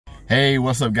Hey,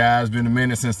 what's up guys? Been a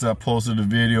minute since I posted a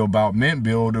video about Mint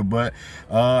Builder, but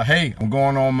hey, I'm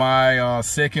going on my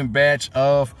second batch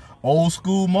of old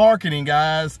school marketing,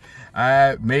 guys.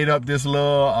 I made up this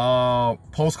little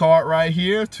postcard right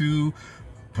here to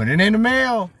put it in the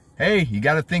mail. Hey, you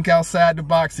got to think outside the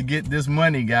box to get this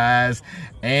money, guys.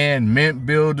 And Mint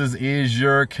Builders is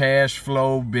your cash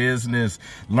flow business.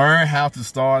 Learn how to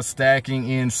start stacking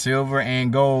in silver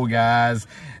and gold, guys.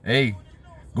 Hey,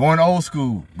 going old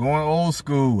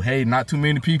school. Hey, not too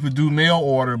many people do mail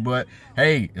order, but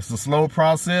hey, it's a slow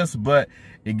process, but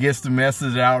it gets the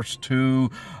message out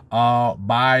to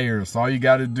buyers. All you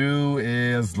got to do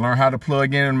is learn how to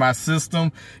plug in my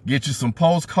system, get you some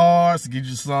postcards, get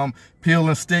you some peel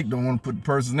and stick. Don't want to put the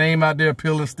person's name out there,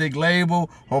 peel and stick label.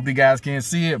 Hope you guys can't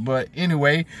see it, but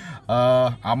anyway,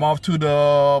 I'm off to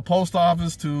the post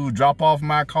office to drop off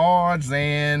my cards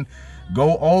and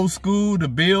go old school to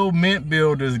build Mint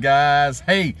Builders, guys.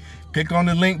 Hey, click on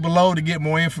the link below to get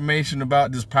more information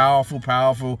about this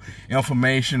powerful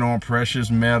information on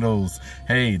precious metals.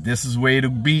 Hey, this is way to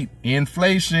beat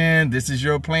inflation. This is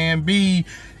your plan B.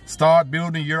 Start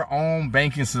building your own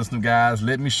banking system, guys.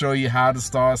 Let me show you how to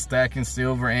start stacking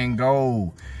silver and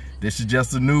gold. This is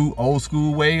just a new old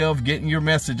school way of getting your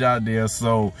message out there.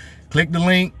 So click the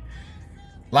link.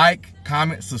 Like,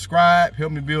 comment, subscribe,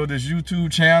 help me build this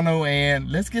YouTube channel, and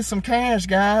let's get some cash,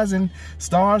 guys, and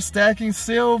start stacking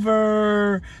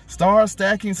silver. Start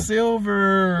stacking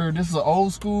silver. This is an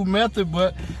old school method,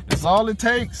 but that's all it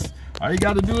takes. All you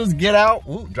got to do is get out.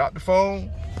 Ooh, drop the phone.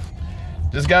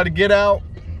 Just got to get out,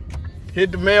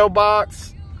 hit the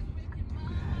mailbox,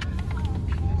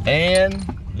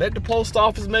 and let the post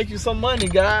office make you some money,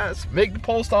 guys. Make the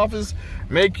post office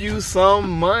make you some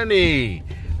money.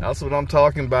 That's what I'm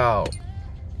talking about.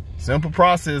 Simple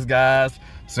process, guys.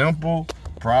 Simple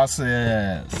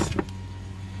process.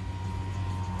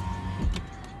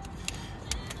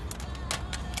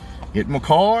 Getting my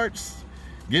cards.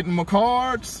 Getting my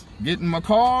cards. Getting my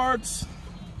cards.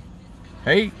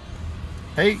 Hey.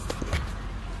 Hey.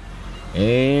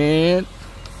 And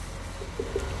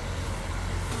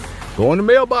go in the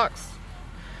mailbox.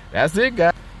 That's it,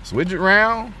 guys. Switch it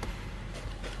around.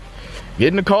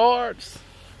 Getting the cards.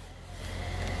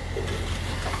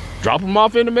 Drop them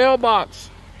off in the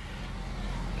mailbox.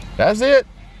 That's it.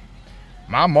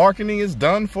 My marketing is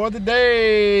done for the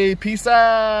day. Peace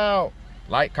out.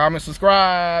 Like, comment,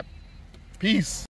 subscribe. Peace.